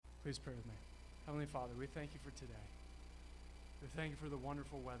Please pray with me. Heavenly Father, we thank you for today. We thank you for the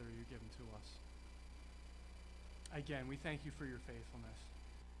wonderful weather you've given to us. Again, we thank you for your faithfulness.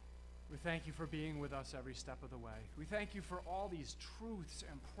 We thank you for being with us every step of the way. We thank you for all these truths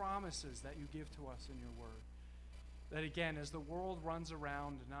and promises that you give to us in your word. That again, as the world runs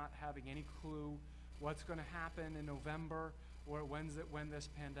around not having any clue what's going to happen in November or when this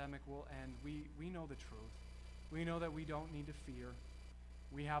pandemic will end, we know the truth. We know that we don't need to fear.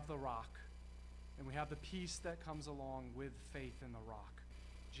 We have the rock, and we have the peace that comes along with faith in the rock,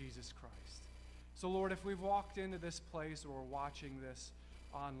 Jesus Christ. So Lord, if we've walked into this place or we're watching this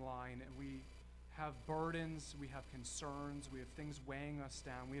online and we have burdens, we have concerns, we have things weighing us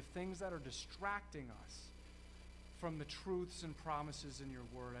down, we have things that are distracting us from the truths and promises in your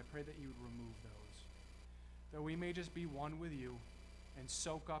word, I pray that you would remove those. That we may just be one with you and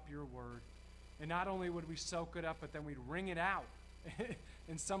soak up your word. And not only would we soak it up, but then we'd wring it out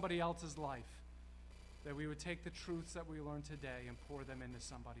in somebody else's life. That we would take the truths that we learned today and pour them into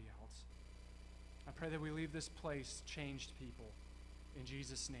somebody else. I pray that we leave this place changed people. In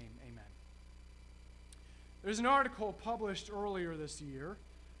Jesus' name, amen. There's an article published earlier this year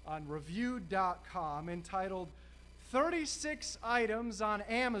on Reviewed.com entitled 36 Items on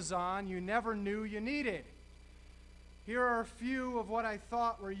Amazon You Never Knew You Needed. Here are a few of what I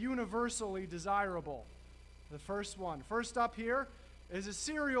thought were universally desirable. The first one. First up here is a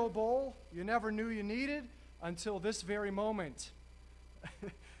cereal bowl you never knew you needed until this very moment.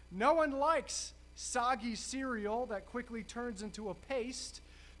 No one likes soggy cereal that quickly turns into a paste,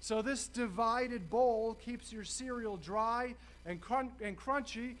 so this divided bowl keeps your cereal dry and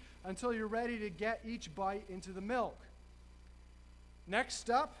crunchy until you're ready to get each bite into the milk. Next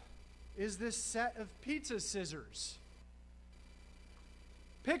up is this set of pizza scissors.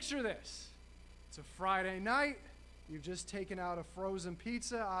 Picture this. It's a Friday night. You've just taken out a frozen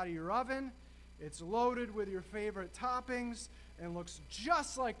pizza out of your oven. It's loaded with your favorite toppings and looks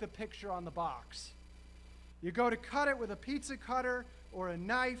just like the picture on the box. You go to cut it with a pizza cutter or a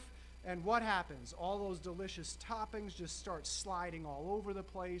knife, and what happens? All those delicious toppings just start sliding all over the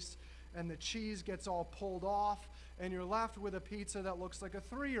place, and the cheese gets all pulled off, and you're left with a pizza that looks like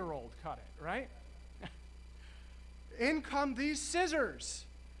a 3-year-old cut it, right? In come these scissors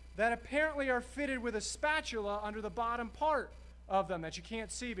that apparently are fitted with a spatula under the bottom part of them that you can't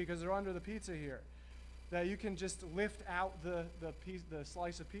see because they're under the pizza here, that you can just lift out the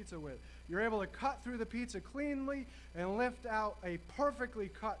slice of pizza with. You're able to cut through the pizza cleanly and lift out a perfectly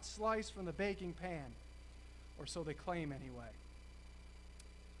cut slice from the baking pan, or so they claim anyway.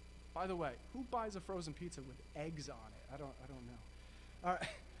 By the way, who buys a frozen pizza with eggs on it? I don't know. All right.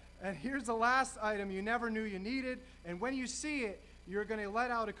 And here's the last item you never knew you needed, and when you see it, you're going to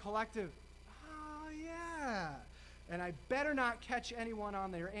let out a collective, oh, yeah. And I better not catch anyone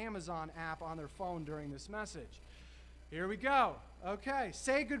on their Amazon app on their phone during this message. Here we go. Okay,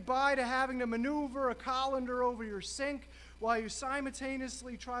 say goodbye to having to maneuver a colander over your sink while you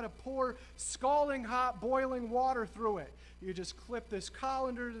simultaneously try to pour scalding hot boiling water through it. You just clip this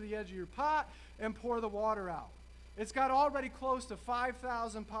colander to the edge of your pot and pour the water out. It's got already close to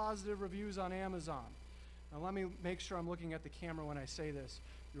 5,000 positive reviews on Amazon. Now let me make sure I'm looking at the camera when I say this.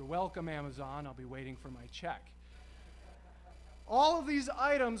 You're welcome, Amazon. I'll be waiting for my check. All of these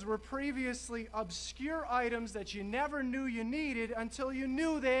items were previously obscure items that you never knew you needed until you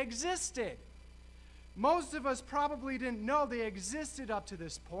knew they existed. Most of us probably didn't know they existed up to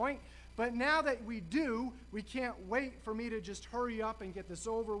this point, but now that we do, we can't wait for me to just hurry up and get this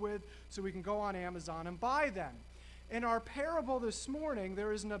over with so we can go on Amazon and buy them. In our parable this morning,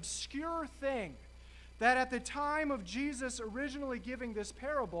 there is an obscure thing that at the time of Jesus originally giving this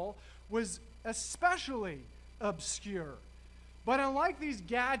parable was especially obscure. But unlike these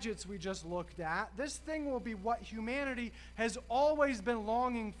gadgets we just looked at, this thing will be what humanity has always been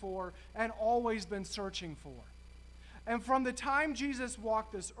longing for and always been searching for. And from the time Jesus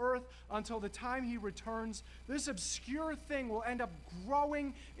walked this earth until the time he returns, this obscure thing will end up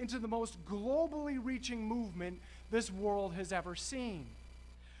growing into the most globally reaching movement this world has ever seen.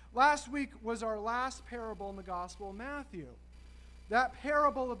 Last week was our last parable in the Gospel of Matthew. That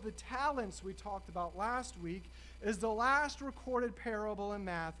parable of the talents we talked about last week is the last recorded parable in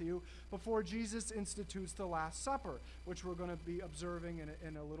Matthew before Jesus institutes the Last Supper, which we're going to be observing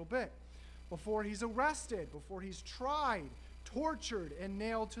in a little bit. Before he's arrested, before he's tried, tortured, and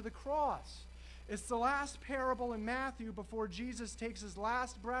nailed to the cross. It's the last parable in Matthew before Jesus takes his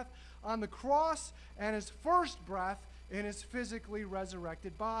last breath on the cross and his first breath in his physically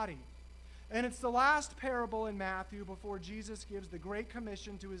resurrected body. And it's the last parable in Matthew before Jesus gives the Great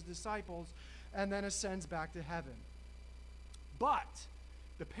Commission to his disciples and then ascends back to heaven. But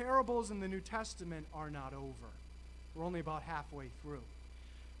The parables in the New Testament are not over. We're only about halfway through.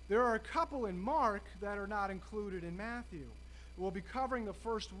 There are a couple in Mark that are not included in Matthew. We'll be covering the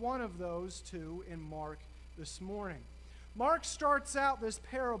first one of those two in Mark this morning. Mark starts out this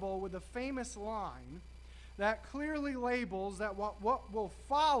parable with a famous line that clearly labels that what will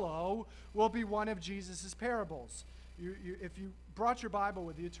follow will be one of Jesus' parables. If you brought your Bible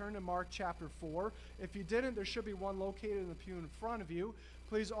with you, turn to Mark chapter 4. If you didn't, there should be one located in the pew in front of you.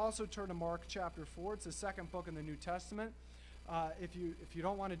 Please also turn to Mark chapter 4. It's the second book in the New Testament. If you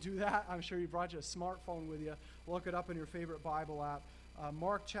don't want to do that, I'm sure you brought you a smartphone with you. Look it up in your favorite Bible app.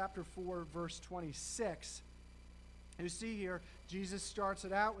 Mark chapter 4, verse 26. You see here, Jesus starts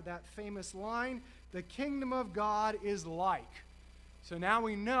it out with that famous line, "The kingdom of God is like." So now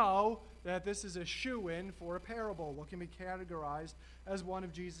we know that this is a shoo-in for a parable, what can be categorized as one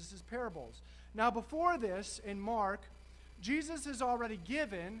of Jesus' parables. Now before this, in Mark, Jesus has already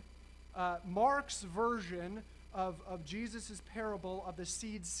given Mark's version of Jesus' parable of the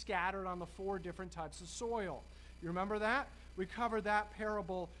seeds scattered on the 4 different types of soil. You remember that? We covered that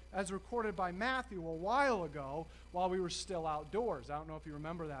parable as recorded by Matthew a while ago while we were still outdoors. I don't know if you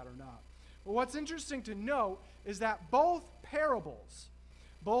remember that or not. But what's interesting to note is that both parables,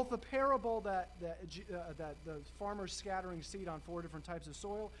 both the parable that the farmer's scattering seed on 4 different types of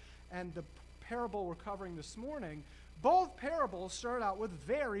soil and the parable we're covering this morning, both parables start out with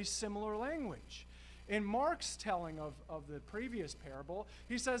very similar language. In Mark's telling of the previous parable,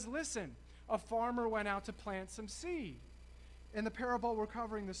 he says, listen, a farmer went out to plant some seed. In the parable we're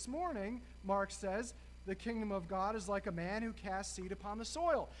covering this morning, Mark says, the kingdom of God is like a man who casts seed upon the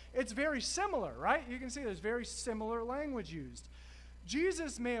soil. It's very similar, right? You can see there's very similar language used.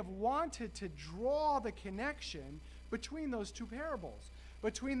 Jesus may have wanted to draw the connection between those two parables,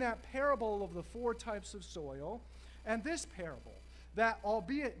 between that parable of the 4 types of soil and this parable, that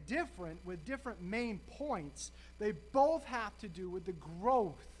albeit different with different main points, they both have to do with the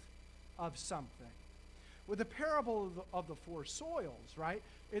growth of something. With the parable of the 4 soils, right,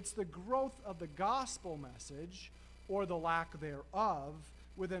 it's the growth of the gospel message or the lack thereof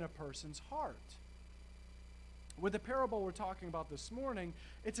within a person's heart. With the parable we're talking about this morning,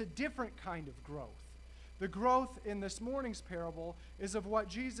 it's a different kind of growth. The growth in this morning's parable is of what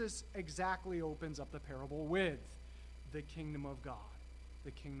Jesus exactly opens up the parable with, the kingdom of God.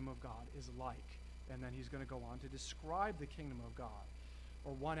 The kingdom of God is like. And then he's going to go on to describe the kingdom of God,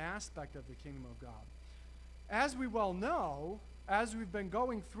 or one aspect of the kingdom of God. As we well know, as we've been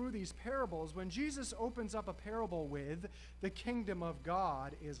going through these parables, when Jesus opens up a parable with, the kingdom of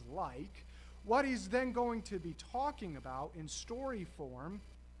God is like, what he's then going to be talking about in story form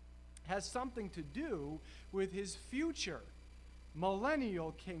has something to do with his future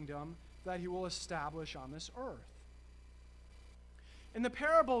millennial kingdom that he will establish on this earth. In the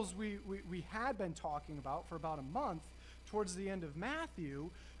parables we had been talking about for about a month, towards the end of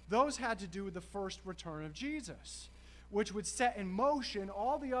Matthew, those had to do with the first return of Jesus, which would set in motion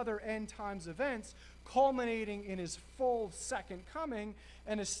all the other end times events, culminating in his full second coming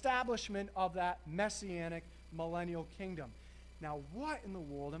and establishment of that messianic millennial kingdom. Now, what in the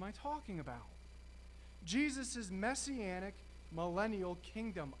world am I talking about? Jesus' messianic millennial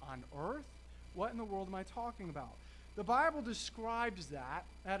kingdom on earth? What in the world am I talking about? The Bible describes that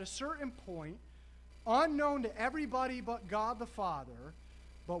at a certain point, unknown to everybody but God the Father,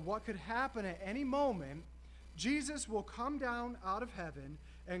 but what could happen at any moment, Jesus will come down out of heaven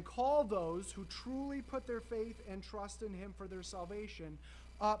and call those who truly put their faith and trust in him for their salvation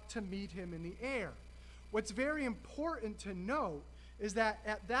up to meet him in the air. What's very important to note is that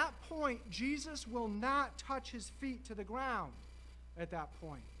at that point, Jesus will not touch his feet to the ground at that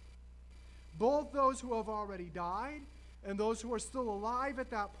point. Both those who have already died and those who are still alive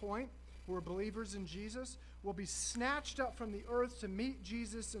at that point, who are believers in Jesus, will be snatched up from the earth to meet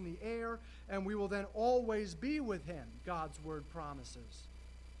Jesus in the air, and we will then always be with him, God's word promises.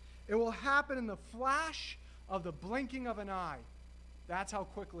 It will happen in the flash of the blinking of an eye. That's how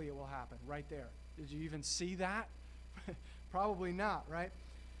quickly it will happen, right there. Did you even see that? Probably not, right?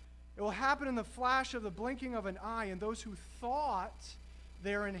 It will happen in the flash of the blinking of an eye, and those who thought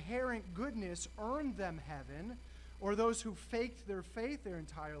their inherent goodness earned them heaven, or those who faked their faith their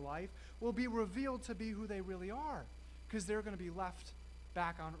entire life, will be revealed to be who they really are, because they're going to be left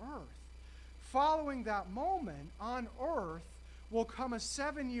back on earth. Following that moment, on earth will come a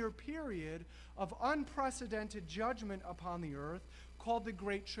 7-year period of unprecedented judgment upon the earth called the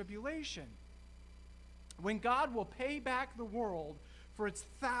Great Tribulation, when God will pay back the world for its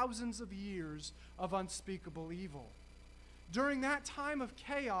thousands of years of unspeakable evil. During that time of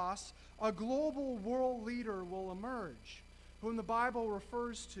chaos, a global world leader will emerge. whom the Bible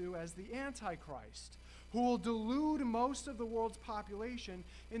refers to as the Antichrist, who will delude most of the world's population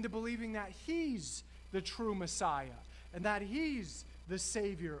into believing that he's the true Messiah and that he's the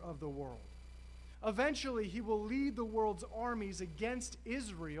Savior of the world. Eventually, he will lead the world's armies against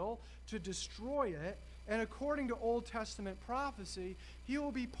Israel to destroy it, and according to Old Testament prophecy, he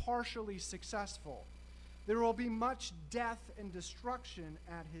will be partially successful. There will be much death and destruction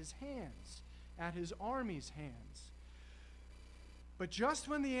at his hands, at his army's hands. But just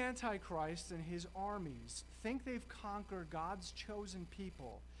when the Antichrist and his armies think they've conquered God's chosen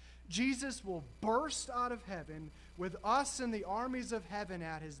people, Jesus will burst out of heaven with us and the armies of heaven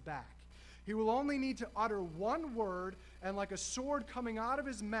at his back. He will only need to utter one word, and like a sword coming out of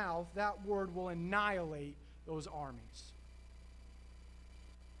his mouth, that word will annihilate those armies.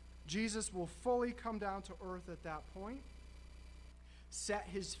 Jesus will fully come down to earth at that point, set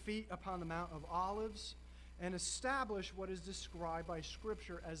his feet upon the Mount of Olives, and establish what is described by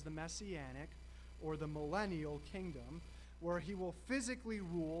Scripture as the Messianic or the millennial kingdom, where he will physically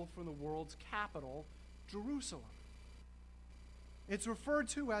rule from the world's capital, Jerusalem. It's referred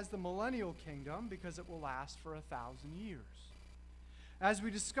to as the millennial kingdom because it will last for 1,000 years. As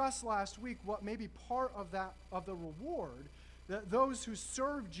we discussed last week, what may be part of the reward, that those who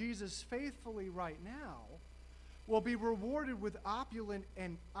serve Jesus faithfully right now will be rewarded with opulent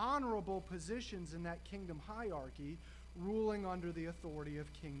and honorable positions in that kingdom hierarchy, ruling under the authority of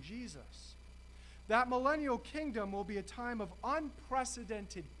King Jesus. That millennial kingdom will be a time of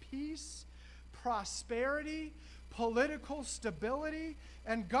unprecedented peace, prosperity, political stability,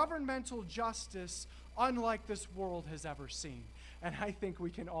 and governmental justice unlike this world has ever seen. And I think we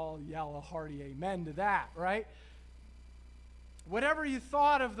can all yell a hearty amen to that, right? Whatever you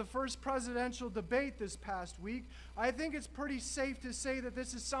thought of the first presidential debate this past week, I think it's pretty safe to say that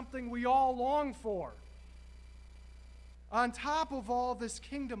this is something we all long for. On top of all this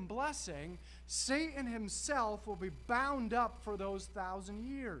kingdom blessing, Satan himself will be bound up for those 1,000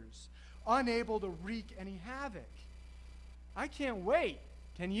 years, unable to wreak any havoc. I can't wait.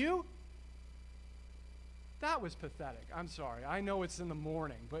 Can you? That was pathetic. I'm sorry. I know it's in the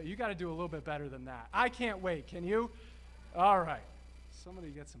morning, but you got to do a little bit better than that. I can't wait. Can you? All right. Somebody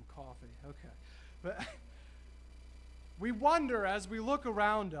get some coffee. Okay. But we wonder as we look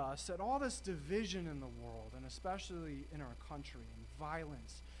around us at all this division in the world, and especially in our country, and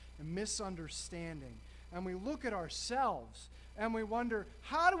violence and misunderstanding. And we look at ourselves and we wonder,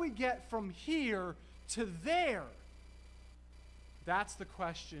 how do we get from here to there? That's the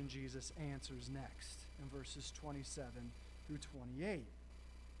question Jesus answers next in verses 27 through 28.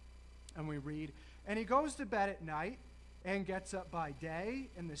 And we read, "And he goes to bed at night and gets up by day,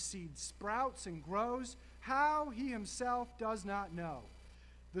 and the seed sprouts and grows, how he himself does not know.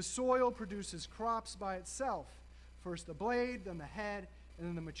 The soil produces crops by itself, first the blade, then the head, and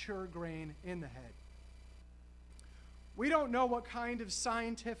then the mature grain in the head." We don't know what kind of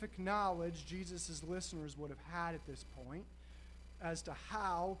scientific knowledge Jesus' listeners would have had at this point as to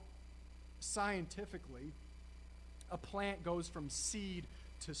how, scientifically, a plant goes from seed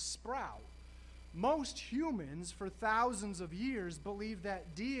to sprout. Most humans, for thousands of years, believed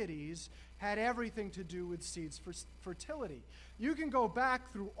that deities had everything to do with seeds for fertility. You can go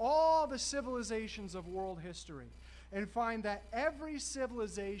back through all the civilizations of world history and find that every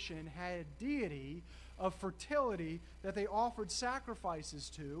civilization had a deity of fertility that they offered sacrifices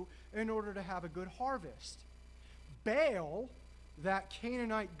to in order to have a good harvest. Baal, that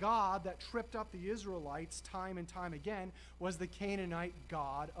Canaanite god that tripped up the Israelites time and time again, was the Canaanite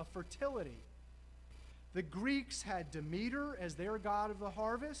god of fertility. The Greeks had Demeter as their god of the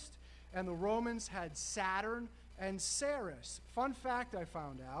harvest, and the Romans had Saturn and Ceres. Fun fact I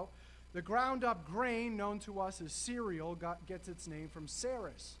found out, the ground-up grain known to us as cereal gets its name from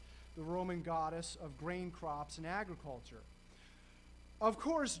Ceres, the Roman goddess of grain crops and agriculture. Of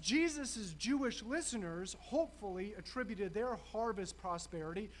course, Jesus' Jewish listeners hopefully attributed their harvest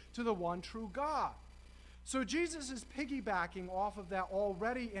prosperity to the one true God. So Jesus is piggybacking off of that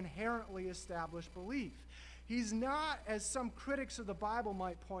already inherently established belief. He's not, as some critics of the Bible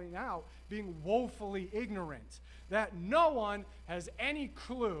might point out, being woefully ignorant, that no one has any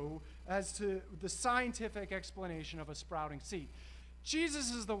clue as to the scientific explanation of a sprouting seed.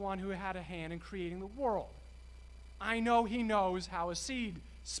 Jesus is the one who had a hand in creating the world. I know he knows how a seed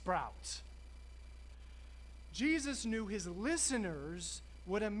sprouts. Jesus knew his listeners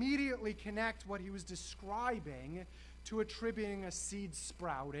would immediately connect what he was describing to attributing a seed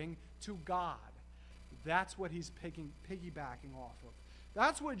sprouting to God. That's what he's piggybacking off of.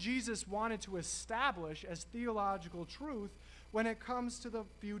 That's what Jesus wanted to establish as theological truth when it comes to the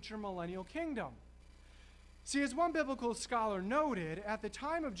future millennial kingdom. See, as one biblical scholar noted, at the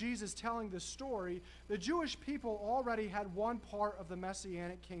time of Jesus telling this story, the Jewish people already had one part of the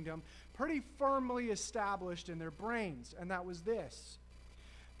Messianic kingdom pretty firmly established in their brains, and that was this.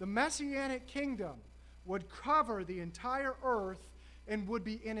 The Messianic kingdom would cover the entire earth and would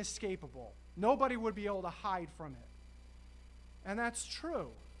be inescapable. Nobody would be able to hide from it. And that's true.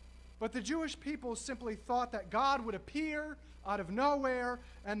 But the Jewish people simply thought that God would appear out of nowhere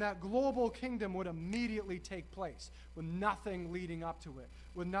and that global kingdom would immediately take place with nothing leading up to it,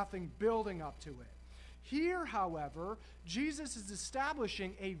 with nothing building up to it. Here, however, Jesus is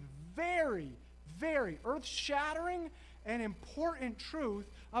establishing a very, very earth-shattering and important truth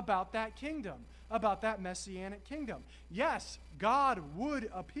about that kingdom, about that Messianic kingdom. Yes, God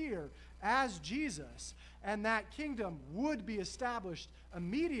would appear as Jesus, and that kingdom would be established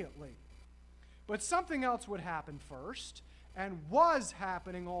immediately. But something else would happen first, and was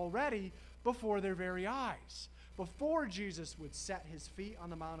happening already before their very eyes, before Jesus would set his feet on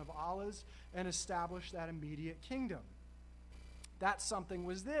the Mount of Olives and establish that immediate kingdom. That something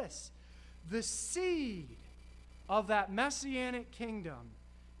was this. The seed of that Messianic kingdom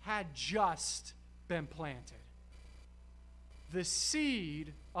had just been planted. The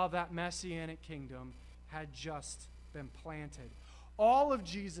seed of that Messianic kingdom had just been planted. All of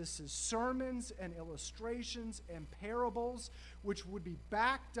Jesus' sermons and illustrations and parables, which would be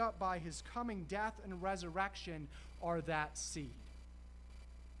backed up by his coming death and resurrection, are that seed.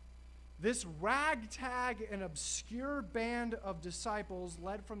 This ragtag and obscure band of disciples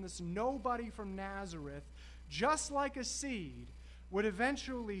led from this nobody from Nazareth, just like a seed, would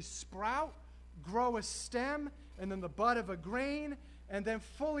eventually sprout, grow a stem, and then the bud of a grain, and then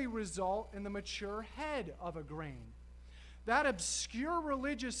fully result in the mature head of a grain. That obscure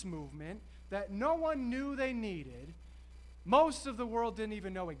religious movement that no one knew they needed, most of the world didn't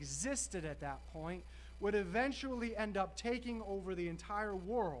even know existed at that point, would eventually end up taking over the entire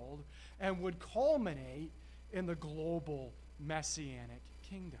world and would culminate in the global Messianic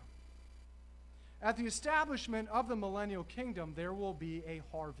kingdom. At the establishment of the millennial kingdom, there will be a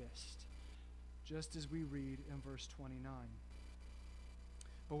harvest, just as we read in verse 29.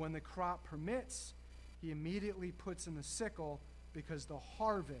 But when the crop permits, he immediately puts in the sickle because the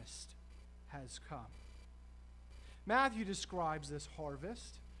harvest has come. Matthew describes this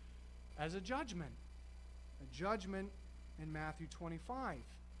harvest as a judgment in Matthew 25.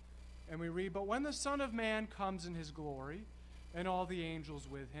 And we read, "But when the Son of Man comes in his glory, and all the angels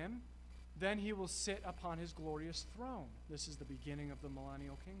with him, then he will sit upon his glorious throne." This is the beginning of the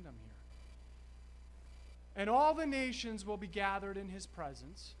millennial kingdom here. "And all the nations will be gathered in his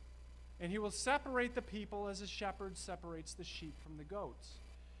presence, and he will separate the people as a shepherd separates the sheep from the goats.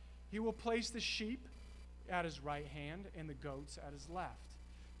 He will place the sheep at his right hand and the goats at his left.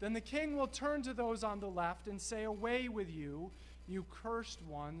 Then the king will turn to those on the left and say, 'Away with you, you cursed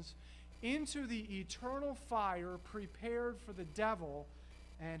ones, into the eternal fire prepared for the devil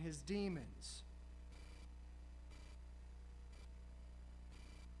and his demons.'"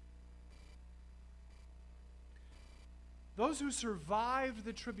 Those who survived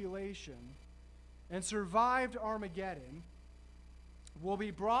the tribulation and survived Armageddon will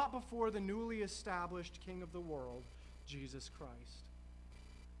be brought before the newly established King of the world, Jesus Christ.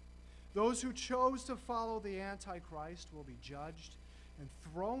 Those who chose to follow the Antichrist will be judged and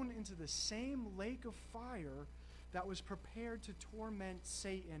thrown into the same lake of fire that was prepared to torment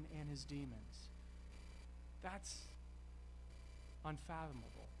Satan and his demons. That's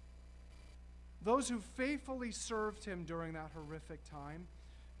unfathomable. Those who faithfully served him during that horrific time,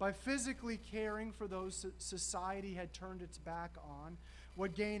 by physically caring for those society had turned its back on,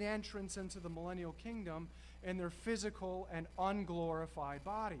 would gain entrance into the millennial kingdom in their physical and unglorified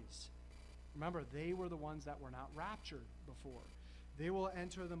bodies. Remember, they were the ones that were not raptured before. They will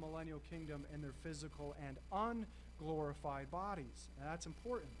enter the millennial kingdom in their physical and unglorified bodies. And that's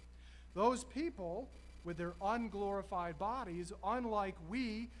important. Those people with their unglorified bodies, unlike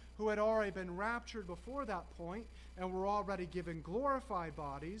we who had already been raptured before that point and were already given glorified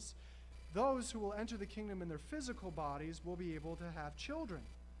bodies, those who will enter the kingdom in their physical bodies will be able to have children.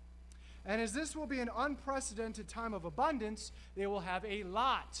 And as this will be an unprecedented time of abundance, they will have a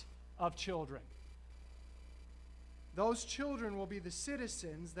lot of children. Those children will be the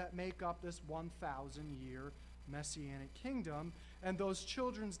citizens that make up this 1,000-year Messianic kingdom, and those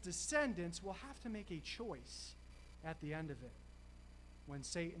children's descendants will have to make a choice at the end of it when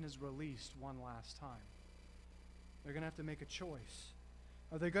Satan is released one last time. They're going to have to make a choice.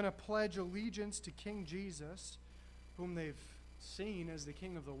 Are they going to pledge allegiance to King Jesus, whom they've seen as the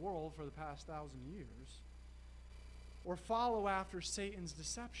king of the world for the past 1,000 years, or follow after Satan's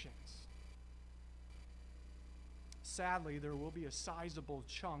deceptions? sadly, there will be a sizable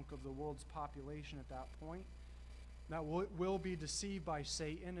chunk of the world's population at that point that will be deceived by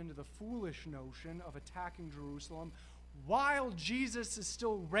Satan into the foolish notion of attacking Jerusalem while Jesus is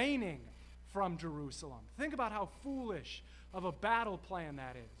still reigning from Jerusalem. Think about how foolish of a battle plan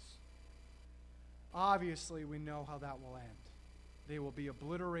that is. Obviously, we know how that will end. They will be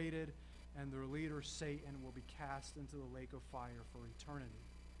obliterated, and their leader, Satan, will be cast into the lake of fire for eternity.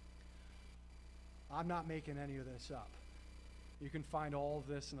 I'm not making any of this up. You can find all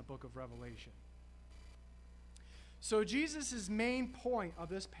of this in the book of Revelation. So Jesus' main point of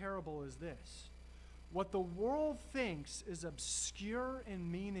this parable is this. What the world thinks is obscure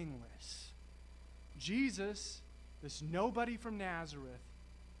and meaningless, Jesus, this nobody from Nazareth,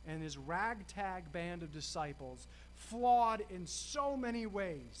 and his ragtag band of disciples, flawed in so many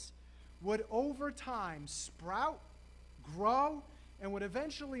ways, would over time sprout, grow, and would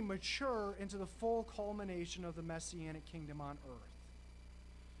eventually mature into the full culmination of the Messianic kingdom on earth.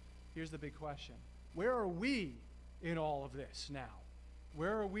 Here's the big question. Where are we in all of this now?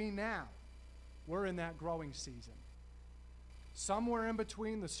 Where are we now? We're in that growing season. Somewhere in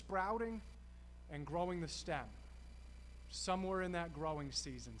between the sprouting and growing the stem. Somewhere in that growing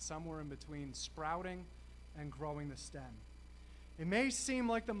season. Somewhere in between sprouting and growing the stem. It may seem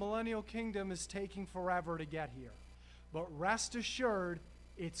like the millennial kingdom is taking forever to get here, but rest assured,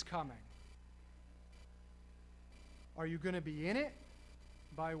 it's coming. Are you going to be in it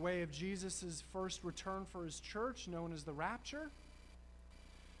by way of Jesus' first return for his church, known as the rapture?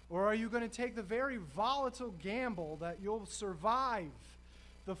 Or are you going to take the very volatile gamble that you'll survive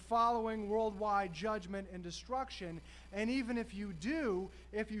the following worldwide judgment and destruction? And even if you do,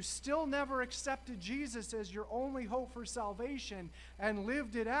 if you still never accepted Jesus as your only hope for salvation and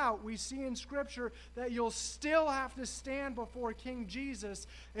lived it out, we see in Scripture that you'll still have to stand before King Jesus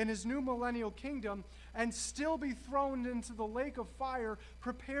in his new millennial kingdom and still be thrown into the lake of fire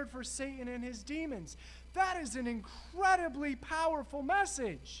prepared for Satan and his demons. That is an incredibly powerful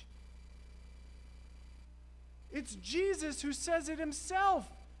message. It's Jesus who says it himself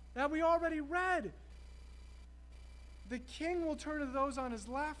that we already read. The king will turn to those on his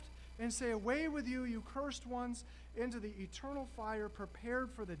left and say, "Away with you, you cursed ones, into the eternal fire prepared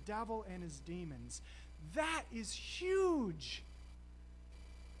for the devil and his demons." That is huge.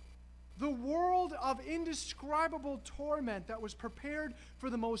 The world of indescribable torment that was prepared for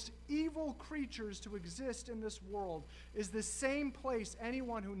the most evil creatures to exist in this world is the same place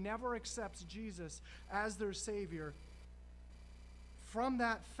anyone who never accepts Jesus as their Savior from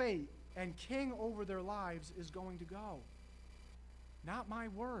that fate and king over their lives is going to go. Not my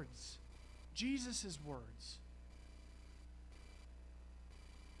words, Jesus' words.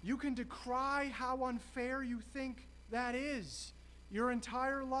 You can decry how unfair you think that is your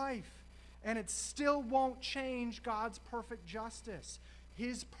entire life, and it still won't change God's perfect justice,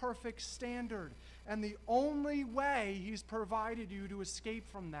 his perfect standard. And the only way he's provided you to escape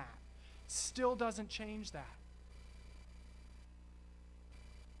from that still doesn't change that.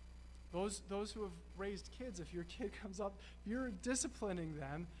 Those who have raised kids, if your kid comes up, you're disciplining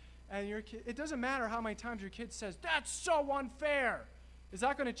them, and your kid, it doesn't matter how many times your kid says, "That's so unfair." Is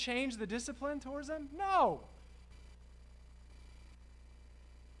that going to change the discipline towards them? No.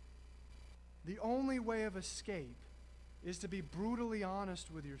 The only way of escape is to be brutally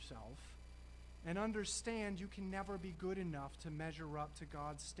honest with yourself and understand you can never be good enough to measure up to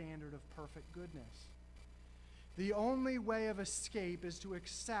God's standard of perfect goodness. The only way of escape is to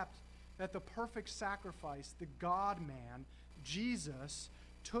accept that the perfect sacrifice, the God-man, Jesus,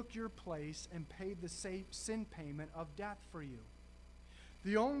 took your place and paid the sin payment of death for you.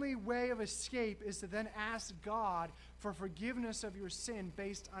 The only way of escape is to then ask God for forgiveness of your sin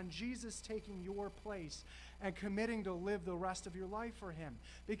based on Jesus taking your place and committing to live the rest of your life for him.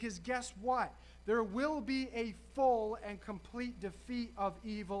 Because guess what? There will be a full and complete defeat of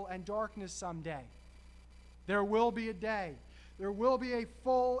evil and darkness someday. There will be a day. There will be a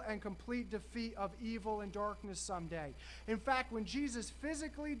full and complete defeat of evil and darkness someday. In fact, when Jesus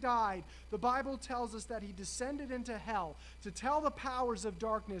physically died, the Bible tells us that he descended into hell to tell the powers of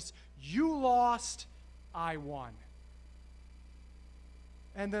darkness, "You lost, I won."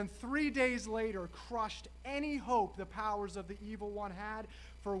 And then 3 days later, crushed any hope the powers of the evil one had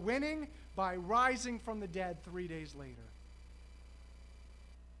for winning by rising from the dead 3 days later.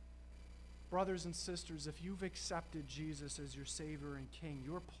 Brothers and sisters, if you've accepted Jesus as your Savior and King,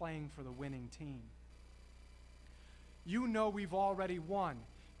 you're playing for the winning team. You know we've already won.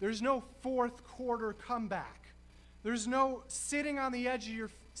 There's no fourth quarter comeback. There's no sitting on the edge of your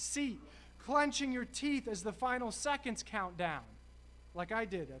seat, clenching your teeth as the final seconds count down, like I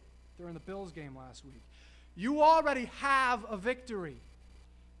did during the Bills game last week. You already have a victory.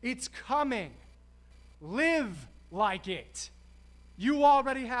 It's coming. Live like it. You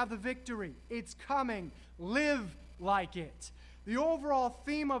already have the victory. It's coming. Live like it. The overall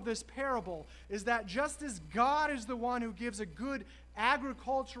theme of this parable is that just as God is the one who gives a good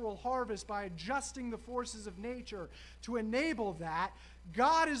agricultural harvest by adjusting the forces of nature to enable that,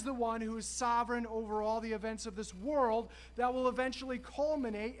 God is the one who is sovereign over all the events of this world that will eventually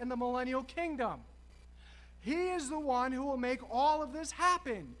culminate in the millennial kingdom. He is the one who will make all of this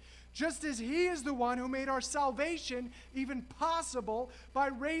happen, just as He is the one who made our salvation even possible by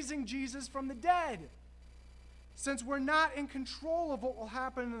raising Jesus from the dead. Since we're not in control of what will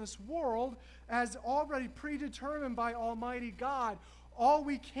happen in this world, as already predetermined by Almighty God, all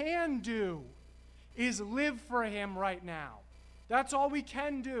we can do is live for Him right now. That's all we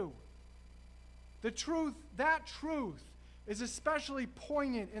can do. That truth is especially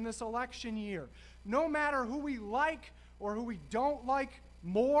poignant in this election year. No matter who we like or who we don't like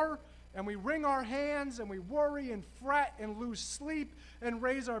more, and we wring our hands and we worry and fret and lose sleep and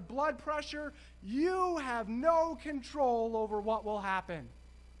raise our blood pressure, you have no control over what will happen.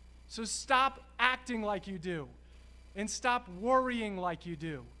 So stop acting like you do and stop worrying like you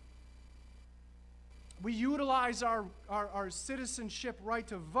do. We utilize our citizenship right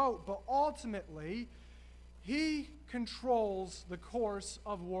to vote, but ultimately, He controls the course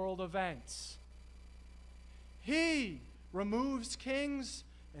of world events. He removes kings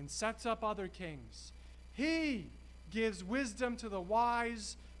and sets up other kings. He gives wisdom to the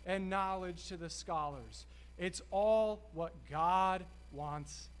wise and knowledge to the scholars. It's all what God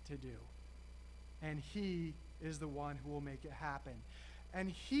wants to do. And He is the one who will make it happen. And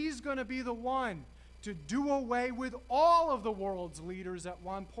He's going to be the one to do away with all of the world's leaders at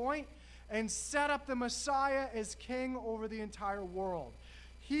one point and set up the Messiah as king over the entire world.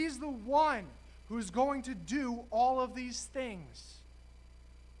 He's the one who's going to do all of these things.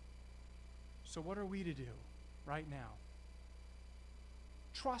 So what are we to do right now?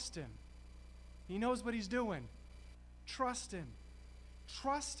 Trust Him. He knows what He's doing. Trust Him.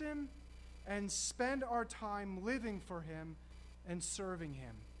 Trust Him and spend our time living for Him and serving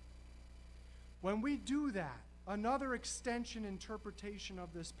Him. When we do that, another extension interpretation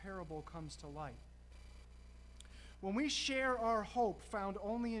of this parable comes to light. When we share our hope found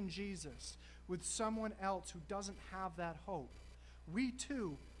only in Jesus with someone else who doesn't have that hope, we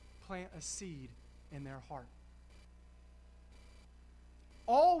too plant a seed in their heart.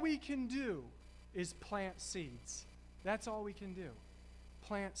 All we can do is plant seeds. That's all we can do.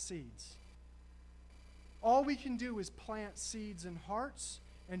 Plant seeds. All we can do is plant seeds in hearts,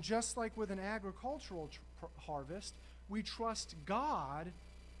 and just like with an agricultural harvest, we trust God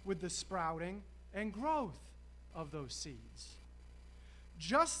with the sprouting and growth of those seeds.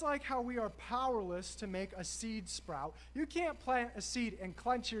 Just like how we are powerless to make a seed sprout, you can't plant a seed and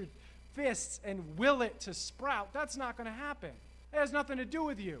clench your fists and will it to sprout. That's not going to happen. It has nothing to do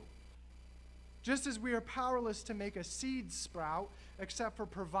with you. Just as we are powerless to make a seed sprout, except for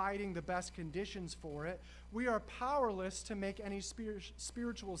providing the best conditions for it, we are powerless to make any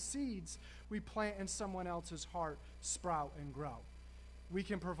spiritual seeds we plant in someone else's heart sprout and grow. We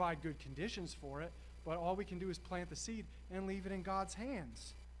can provide good conditions for it, but all we can do is plant the seed and leave it in God's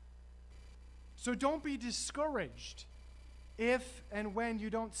hands. So don't be discouraged if and when you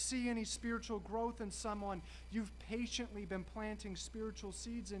don't see any spiritual growth in someone you've patiently been planting spiritual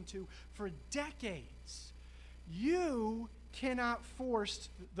seeds into for decades. You cannot force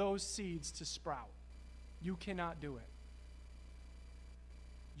those seeds to sprout. You cannot do it.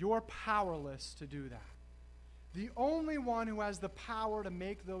 You're powerless to do that. The only one who has the power to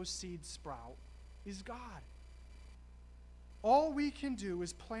make those seeds sprout is God. All we can do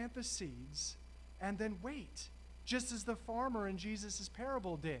is plant the seeds and then wait, just as the farmer in Jesus'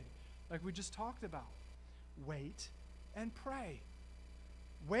 parable did, like we just talked about. Wait and pray.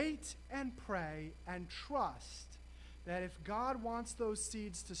 Wait and pray and trust that if God wants those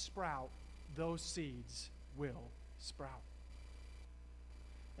seeds to sprout, those seeds will sprout.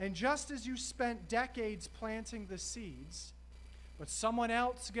 And just as you spent decades planting the seeds, but someone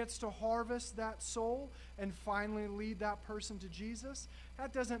else gets to harvest that soul and finally lead that person to Jesus,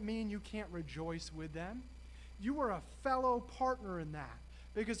 that doesn't mean you can't rejoice with them. You were a fellow partner in that,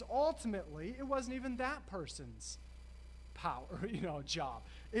 because ultimately it wasn't even that person's job.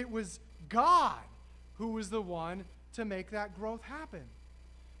 It was God who was the one to make that growth happen.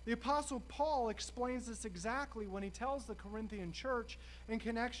 The Apostle Paul explains this exactly when he tells the Corinthian church in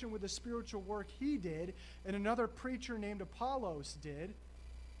connection with the spiritual work he did and another preacher named Apollos did.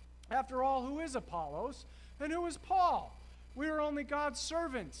 After all, who is Apollos and who is Paul? We are only God's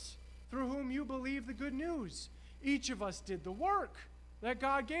servants through whom you believe the good news. Each of us did the work that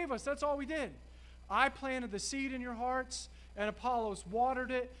God gave us. That's all we did. I planted the seed in your hearts, and Apollos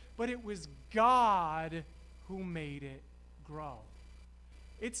watered it, but it was God who made it grow.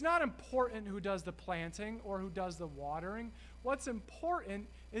 It's not important who does the planting or who does the watering. What's important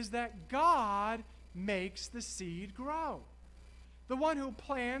is that God makes the seed grow. The one who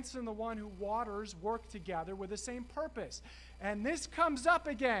plants and the one who waters work together with the same purpose. And this comes up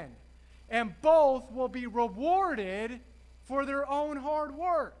again. And both will be rewarded for their own hard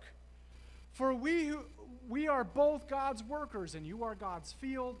work. For we are both God's workers, and you are God's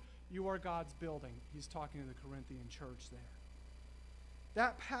field, you are God's building. He's talking to the Corinthian church there.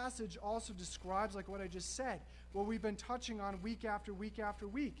 That passage also describes, like what I just said, what we've been touching on week after week after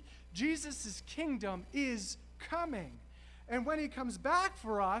week. Jesus' kingdom is coming. And when he comes back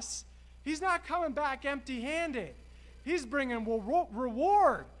for us, he's not coming back empty-handed. He's bringing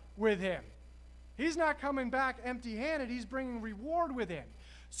reward with him. He's not coming back empty-handed. He's bringing reward with him.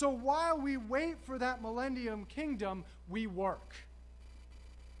 So while we wait for that millennium kingdom, we work.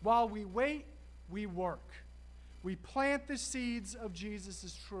 While we wait, we work. We plant the seeds of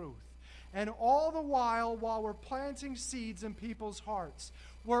Jesus' truth. And all the while we're planting seeds in people's hearts,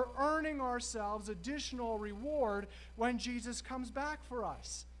 we're earning ourselves additional reward when Jesus comes back for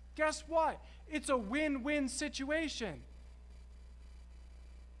us. Guess what? It's a win-win situation.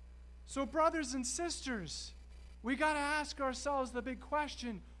 So, brothers and sisters, we got to ask ourselves the big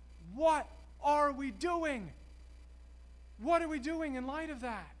question, what are we doing? What are we doing in light of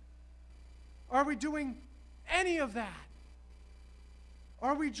that? Are we doing any of that?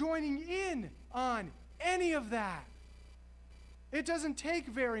 Are we joining in on any of that? It doesn't take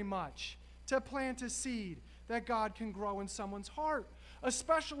very much to plant a seed that God can grow in someone's heart,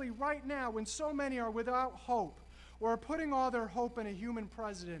 especially right now when so many are without hope or are putting all their hope in a human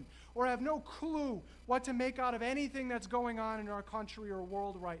president or have no clue what to make out of anything that's going on in our country or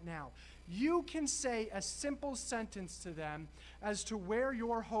world right now. You can say a simple sentence to them as to where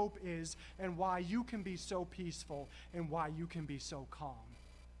your hope is and why you can be so peaceful and why you can be so calm.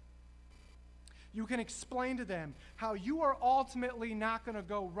 You can explain to them how you are ultimately not going to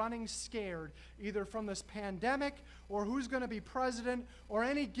go running scared either from this pandemic or who's going to be president or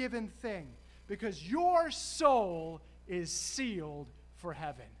any given thing, because your soul is sealed for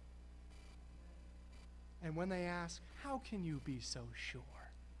heaven. And when they ask, how can you be so sure?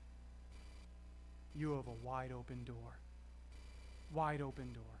 You have a wide open door. Wide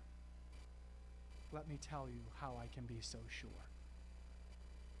open door. Let me tell you how I can be so sure.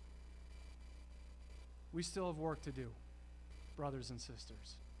 We still have work to do, brothers and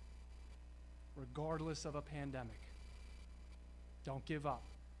sisters, regardless of a pandemic. Don't give up,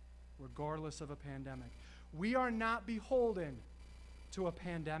 regardless of a pandemic. We are not beholden to a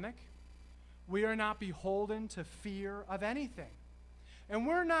pandemic. We are not beholden to fear of anything. And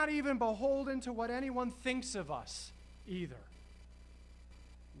we're not even beholden to what anyone thinks of us either.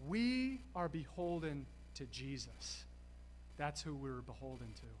 We are beholden to Jesus. That's who we're beholden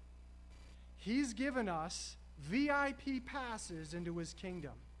to. He's given us VIP passes into his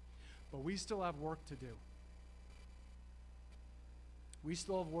kingdom, but we still have work to do. We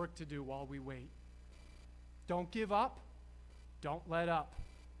still have work to do while we wait. Don't give up. Don't let up.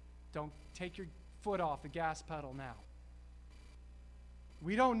 Don't take your foot off the gas pedal now.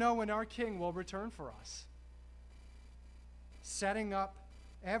 We don't know when our King will return for us. Setting up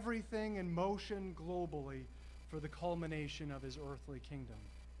everything in motion globally for the culmination of his earthly kingdom.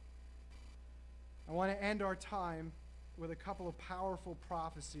 I want to end our time with a couple of powerful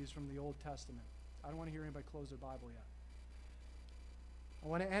prophecies from the Old Testament. I don't want to hear anybody close their Bible yet. I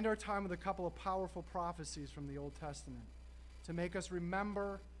want to end our time with a couple of powerful prophecies from the Old Testament to make us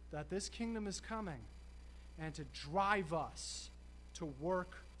remember that this kingdom is coming and to drive us to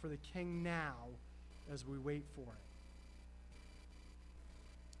work for the King now as we wait for it.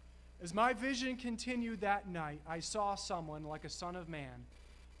 As my vision continued that night, I saw someone like a son of man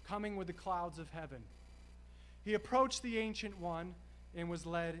coming with the clouds of heaven. He approached the Ancient One and was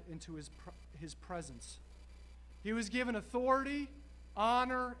led into his presence. He was given authority,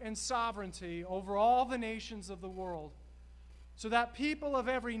 honor, and sovereignty over all the nations of the world, so that people of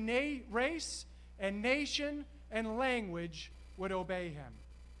every race and nation and language would obey him.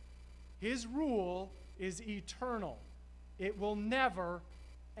 His rule is eternal. It will never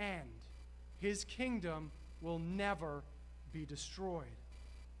end. His kingdom will never be destroyed.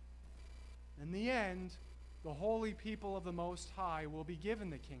 In the end, the holy people of the Most High will be given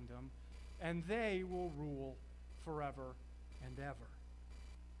the kingdom, and they will rule forever and ever.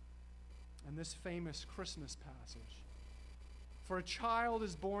 And this famous Christmas passage For a child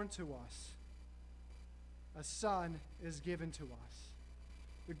is born to us, a son is given to us.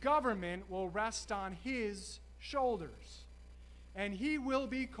 The government will rest on his shoulders, and he will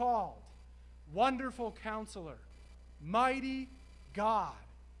be called Wonderful Counselor, Mighty God,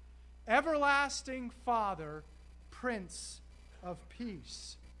 Everlasting Father, Prince of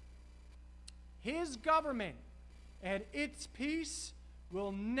Peace. His government and its peace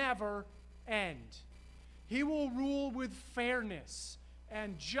will never end. He will rule with fairness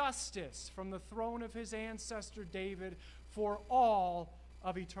and justice from the throne of his ancestor David for all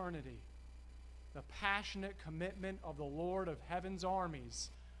of eternity. The passionate commitment of the Lord of heaven's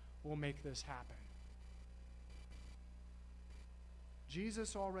armies will make this happen.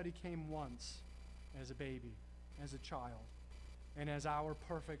 Jesus already came once as a baby, as a child, and as our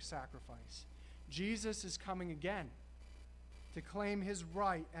perfect sacrifice. Jesus is coming again to claim his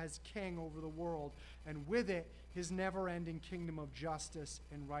right as king over the world, and with it, his never-ending kingdom of justice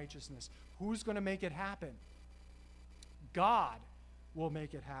and righteousness. Who's going to make it happen? God will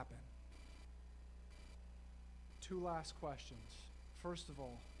make it happen. Two last questions. First of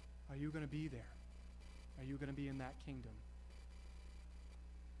all, are you going to be there? Are you going to be in that kingdom?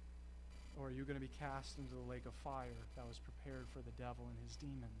 Or are you going to be cast into the lake of fire that was prepared for the devil and his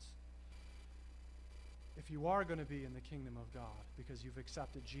demons? If you are going to be in the kingdom of God because you've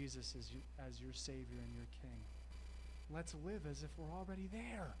accepted Jesus as your Savior and your King, let's live as if we're already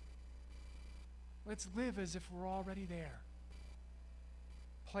there. Let's live as if we're already there.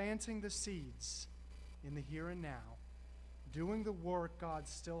 Planting the seeds in the here and now, doing the work God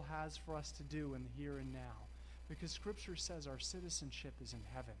still has for us to do in the here and now, because Scripture says our citizenship is in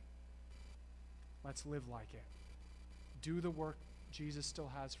heaven. Let's live like it. Do the work Jesus still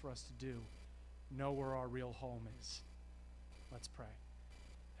has for us to do. Know where our real home is. Let's pray.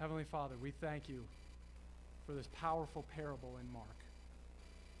 Heavenly Father, we thank you for this powerful parable in Mark.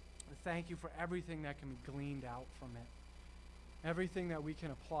 I thank you for everything that can be gleaned out from it, everything that we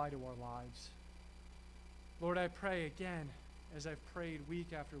can apply to our lives. Lord, I pray again, as I've prayed week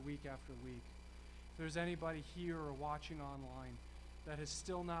after week after week, if there's anybody here or watching online that has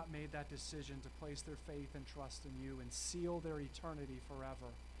still not made that decision to place their faith and trust in you and seal their eternity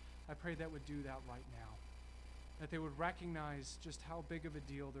forever, I pray that would do that right now. That they would recognize just how big of a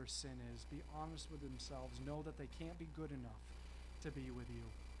deal their sin is, be honest with themselves, know that they can't be good enough to be with you.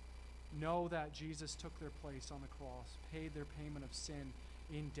 Know that Jesus took their place on the cross, paid their payment of sin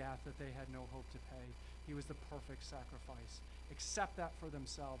in death that they had no hope to pay. He was the perfect sacrifice. Accept that for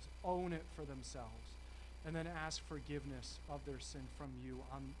themselves, own it for themselves, and then ask forgiveness of their sin from you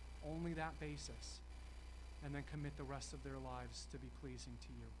on only that basis, and then commit the rest of their lives to be pleasing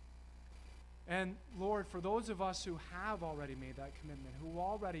to you. And Lord, for those of us who have already made that commitment, who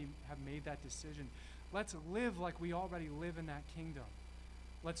already have made that decision, let's live like we already live in that kingdom.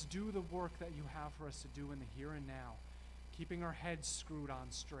 Let's do the work that you have for us to do in the here and now, keeping our heads screwed on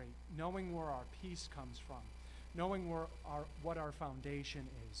straight, knowing where our peace comes from, knowing what our foundation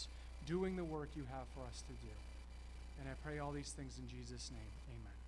is, doing the work you have for us to do. And I pray all these things in Jesus' name. Amen.